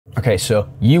Okay, so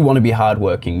you want to be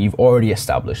hardworking. You've already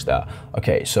established that.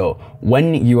 Okay, so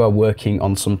when you are working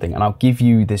on something, and I'll give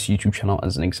you this YouTube channel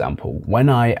as an example. When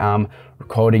I am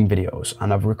recording videos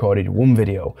and I've recorded one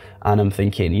video and I'm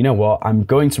thinking, you know what, I'm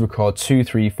going to record 2,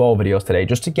 3, 4 videos today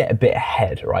just to get a bit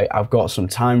ahead, right? I've got some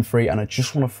time free and I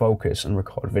just want to focus and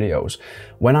record videos.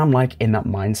 When I'm like in that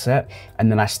mindset and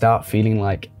then I start feeling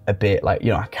like a bit like,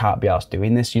 you know, I can't be arsed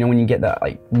doing this. You know, when you get that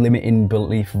like limiting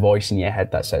belief voice in your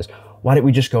head that says, why don't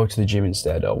we just go to the gym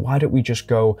instead? Or why don't we just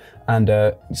go and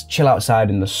chill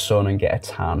outside in the sun and get a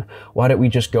tan? Why don't we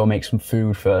just go make some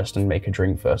food first and make a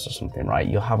drink first or something, right?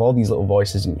 You'll have all these little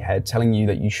voices in your head telling you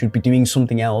that you should be doing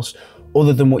something else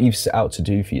other than what you've set out to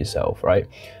do for yourself, right?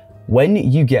 When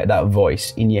you get that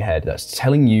voice in your head that's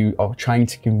telling you or trying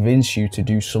to convince you to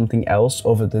do something else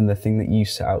other than the thing that you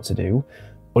set out to do,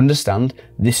 understand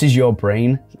this is your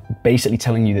brain basically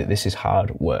telling you that this is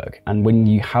hard work. And when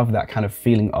you have that kind of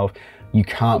feeling of you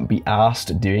can't be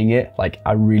arsed doing it, like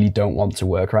I really don't want to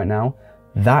work right now,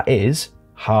 that is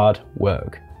hard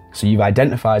work. So you've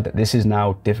identified that this is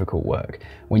now difficult work.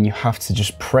 When you have to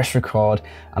just press record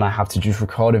and I have to just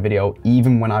record a video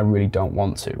even when I really don't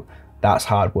want to, that's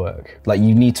hard work. Like,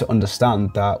 you need to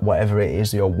understand that whatever it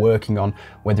is that you're working on,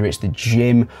 whether it's the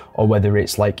gym or whether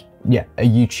it's like, yeah, a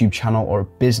YouTube channel or a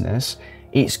business,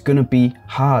 it's gonna be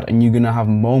hard and you're gonna have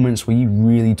moments where you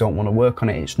really don't wanna work on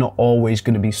it. It's not always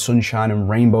gonna be sunshine and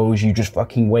rainbows. You just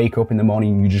fucking wake up in the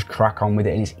morning and you just crack on with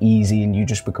it and it's easy and you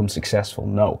just become successful.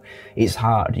 No, it's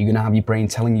hard. You're gonna have your brain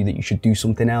telling you that you should do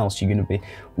something else. You're gonna be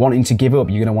wanting to give up.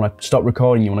 You're gonna wanna stop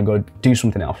recording. You wanna go do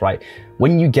something else, right?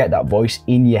 When you get that voice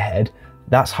in your head,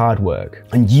 that's hard work.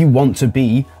 And you want to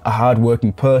be a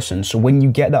hardworking person. So when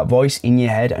you get that voice in your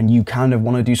head and you kind of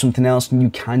want to do something else and you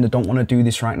kind of don't want to do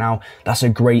this right now, that's a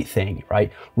great thing,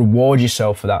 right? Reward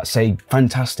yourself for that. Say,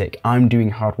 fantastic, I'm doing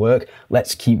hard work.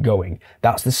 Let's keep going.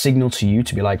 That's the signal to you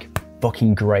to be like,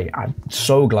 fucking great. I'm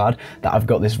so glad that I've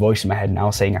got this voice in my head now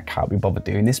saying I can't be bothered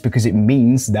doing this, because it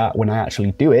means that when I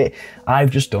actually do it, I've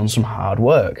just done some hard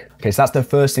work. Okay, so that's the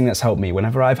first thing that's helped me.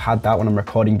 Whenever I've had that when I'm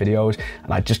recording videos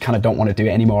and I just kind of don't want to do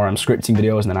it anymore, I'm scripting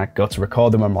videos and then I go to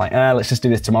record them, I'm like, let's just do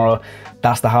this tomorrow.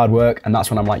 That's the hard work. And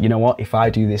that's when I'm like, you know what, if I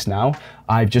do this now,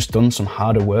 I've just done some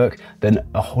harder work than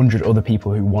 100 other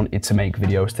people who wanted to make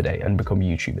videos today and become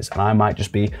YouTubers. And I might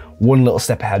just be one little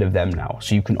step ahead of them now.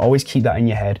 So you can always keep that in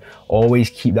your head, always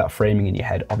keep that framing in your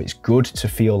head of it's good to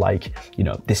feel like, you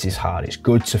know, this is hard. It's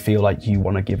good to feel like you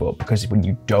want to give up, because when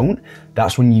you don't,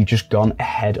 that's when you've just gone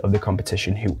ahead of the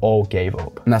competition who all gave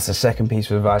up. And that's the second piece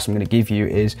of advice I'm going to give you,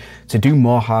 is to do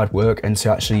more hard work and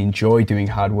to actually enjoy doing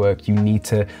hard work. You need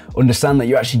to understand that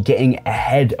you're actually getting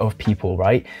ahead of people,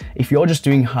 right? If you're just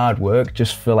doing hard work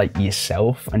just for like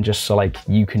yourself and just so like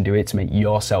you can do it to make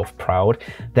yourself proud,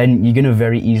 then you're going to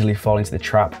very easily fall into the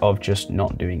trap of just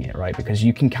not doing it, right? Because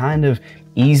you can kind of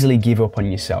easily give up on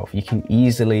yourself. You can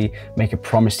easily make a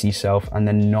promise to yourself and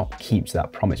then not keep to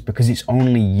that promise, because it's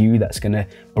only you that's gonna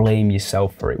blame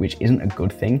yourself for it, which isn't a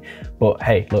good thing. But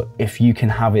hey, look, if you can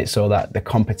have it so that the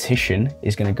competition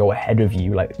is gonna go ahead of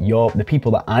you, like the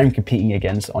people that I'm competing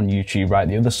against on YouTube, right?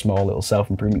 The other small little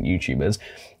self-improvement YouTubers,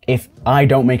 if I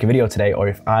don't make a video today, or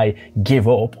if I give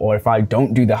up, or if I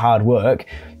don't do the hard work,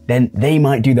 then they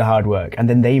might do the hard work and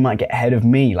then they might get ahead of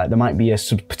me. Like, there might be a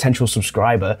potential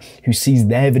subscriber who sees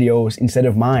their videos instead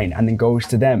of mine and then goes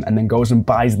to them and then goes and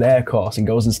buys their course and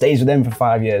goes and stays with them for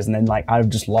 5 years, and then like I've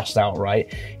just lost out, right?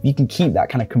 If you can keep that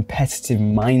kind of competitive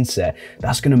mindset,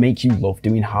 that's gonna make you love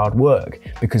doing hard work,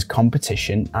 because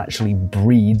competition actually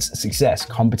breeds success.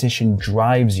 Competition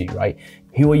drives you, right?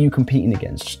 Who are you competing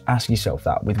against? Just ask yourself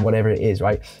that with whatever it is,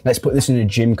 right? Let's put this in a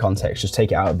gym context, just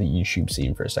take it out of the YouTube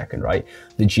scene for a second, right?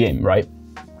 The gym, right?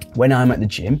 When I'm at the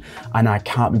gym and I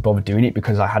can't be bothered doing it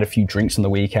because I had a few drinks on the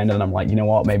weekend and I'm like, you know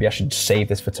what, maybe I should save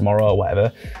this for tomorrow or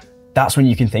whatever. That's when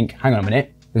you can think, hang on a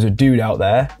minute, there's a dude out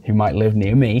there who might live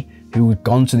near me who's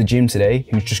gone to the gym today,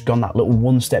 who's just gone that little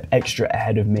one step extra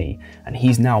ahead of me. And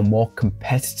he's now more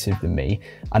competitive than me.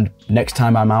 And next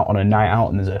time I'm out on a night out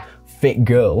and there's a fit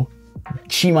girl,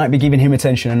 she might be giving him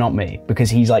attention and not me, because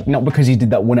he's like, not because he did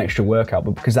that one extra workout,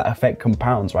 but because that effect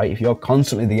compounds, right? If you're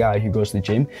constantly the guy who goes to the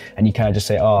gym and you kind of just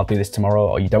say, oh, I'll do this tomorrow,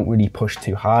 or you don't really push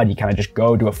too hard, you kind of just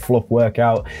go do a fluff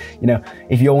workout, you know,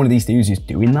 if you're one of these dudes who's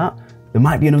doing that, there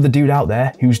might be another dude out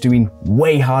there who's doing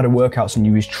way harder workouts than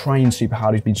you, who's trying super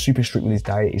hard, who's been super strict with his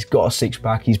diet, he's got a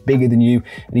six-pack, he's bigger than you,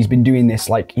 and he's been doing this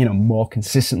like, you know, more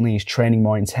consistently, he's training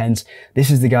more intense.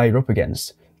 This is the guy you're up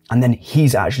against. And then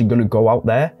he's actually going to go out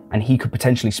there and he could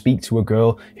potentially speak to a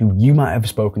girl who you might have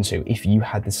spoken to if you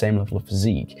had the same level of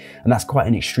physique. And that's quite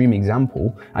an extreme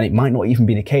example. And it might not even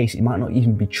be the case. It might not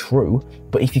even be true.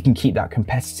 But if you can keep that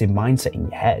competitive mindset in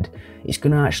your head, it's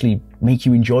going to actually make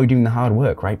you enjoy doing the hard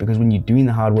work, right? Because when you're doing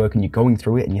the hard work and you're going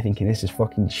through it and you're thinking, this is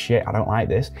fucking shit, I don't like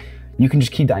this, you can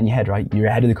just keep that in your head, right? You're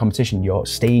ahead of the competition, you're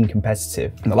staying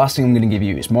competitive. And the last thing I'm gonna give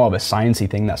you is more of a sciencey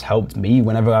thing that's helped me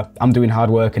whenever I'm doing hard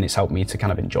work, and it's helped me to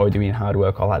kind of enjoy doing hard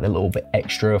work, or like the little bit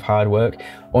extra of hard work.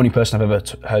 Only person I've ever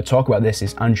heard talk about this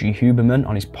is Andrew Huberman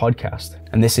on his podcast.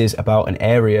 And this is about an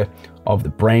area of the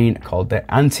brain called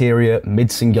the anterior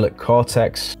mid-cingulate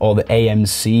cortex, or the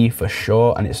AMC for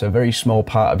short, and it's a very small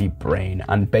part of your brain.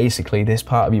 And basically this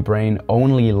part of your brain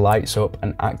only lights up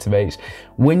and activates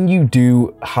when you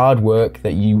do hard work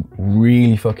that you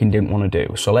really fucking didn't want to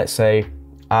do. So let's say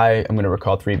I am going to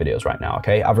record 3 videos right now,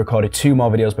 okay? I've recorded 2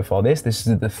 more videos before this. This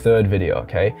is the 3rd video,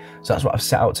 okay? So that's what I've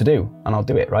set out to do, and I'll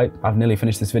do it, right? I've nearly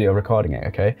finished this video recording it,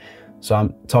 okay? So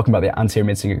I'm talking about the anterior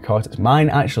mid-cingulate cortex. Mine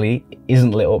actually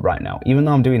isn't lit up right now. Even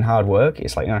though I'm doing hard work,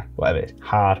 it's like, whatever, it's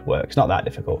hard work. It's not that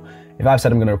difficult. If I've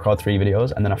said I'm gonna record 3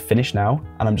 videos and then I've finished now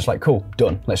and I'm just like, cool,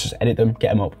 done. Let's just edit them, get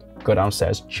them up, go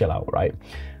downstairs, chill out, right?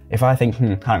 If I think,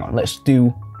 hang on, let's do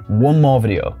 1 more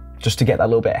video just to get that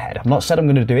little bit ahead. I've not said I'm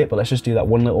gonna do it, but let's just do that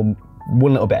one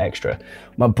little bit extra.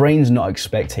 My brain's not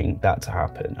expecting that to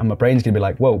happen. And my brain's gonna be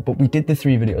like, whoa, but we did the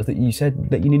 3 videos that you said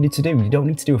that you needed to do. You don't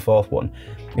need to do a 4th one.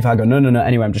 If I go, no,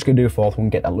 anyway, I'm just gonna do a 4th one,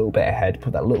 get that little bit ahead,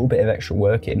 put that little bit of extra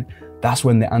work in, that's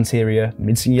when the anterior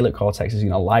mid-cingulate cortex is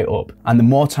gonna light up. And the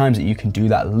more times that you can do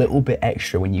that little bit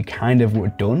extra when you kind of were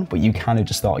done, but you kind of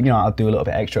just thought, I'll do a little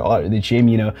bit extra. Or at the gym,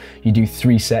 you do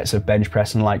 3 sets of bench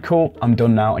press and like, cool, I'm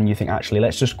done now. And you think, actually,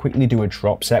 let's just quickly do a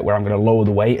drop set where I'm gonna lower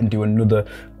the weight and do another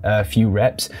few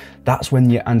reps. That's when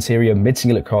your anterior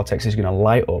mid-cingulate cortex is gonna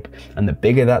light up. And the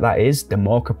bigger that is, the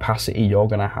more capacity you're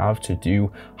gonna have to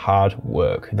do hard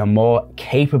work. The more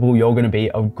capable you're gonna be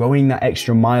of going that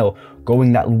extra mile,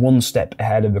 going that 1 step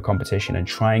ahead of the competition and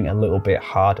trying a little bit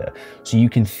harder. So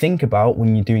you can think about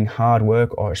when you're doing hard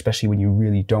work, or especially when you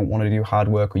really don't want to do hard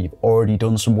work, or you've already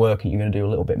done some work and you're going to do a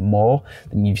little bit more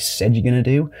than you've said you're going to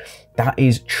do, that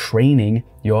is training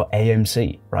your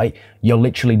AMC, right? You're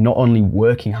literally not only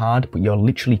working hard, but you're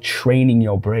literally training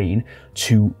your brain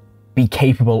to be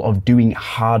capable of doing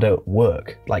harder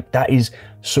work. Like, that is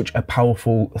such a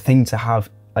powerful thing to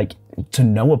have, like, to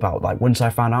know about. Like, once I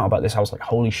found out about this, I was like,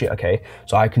 holy shit, okay,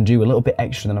 so I can do a little bit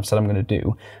extra than I've said I'm going to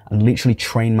do, and literally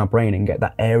train my brain and get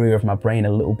that area of my brain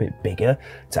a little bit bigger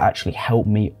to actually help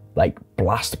me like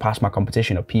blast past my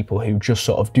competition of people who just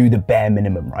sort of do the bare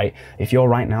minimum, right? If you're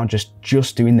right now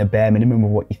just doing the bare minimum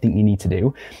of what you think you need to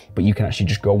do, but you can actually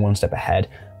just go 1 step ahead,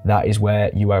 that is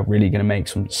where you are really going to make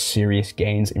some serious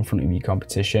gains in front of your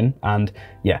competition. And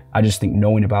yeah, I just think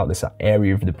knowing about this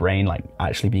area of the brain, like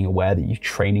actually being aware that you're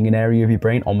training an area of your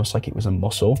brain almost like it was a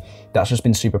muscle, that's just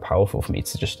been super powerful for me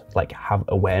to just like have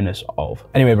awareness of.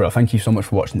 Anyway, bro, thank you so much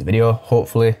for watching the video.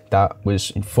 Hopefully that was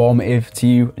informative to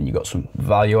you and you got some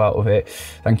value out of it.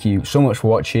 Thank you so much for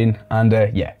watching, and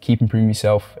yeah, keep improving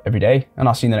yourself every day, and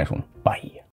I'll see you in the next one.